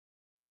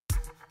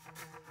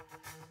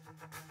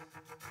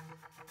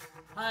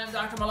Hi, I'm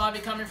Dr.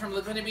 Malavi coming from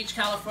Laguna Beach,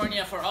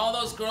 California. For all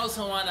those girls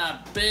who want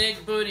a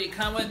big booty,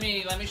 come with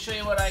me. Let me show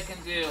you what I can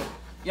do.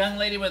 Young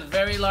lady with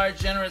very large,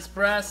 generous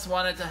breasts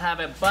wanted to have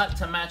a butt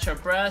to match her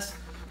breasts.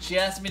 She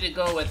asked me to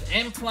go with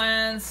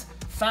implants,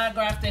 fat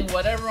grafting,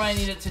 whatever I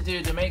needed to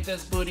do to make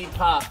this booty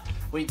pop.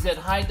 We did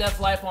high-def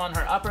lipo on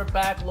her upper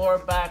back, lower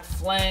back,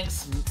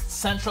 flanks,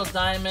 central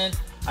diamond.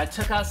 I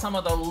took out some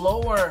of the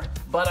lower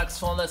buttocks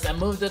fullness and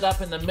moved it up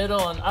in the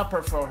middle and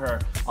upper for her.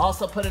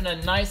 Also put in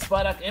a nice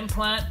buttock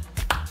implant.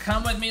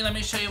 Come with me, let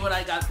me show you what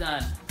I got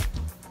done.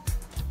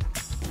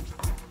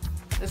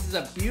 This is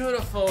a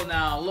beautiful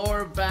now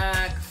lower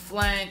back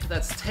flank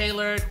that's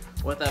tailored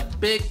with a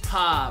big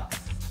pop.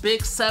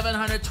 Big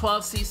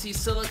 712cc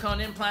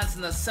silicone implants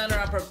in the center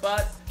upper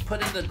butt,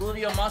 putting the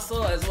gluteal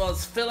muscle as well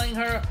as filling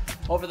her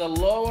over the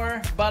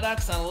lower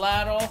buttocks and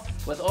lateral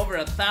with over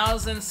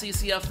 1,000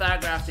 cc of fat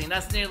grafting.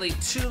 That's nearly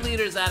 2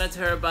 liters added to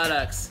her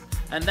buttocks.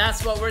 And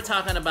that's what we're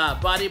talking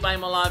about. Body by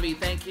Malavi.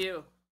 Thank you.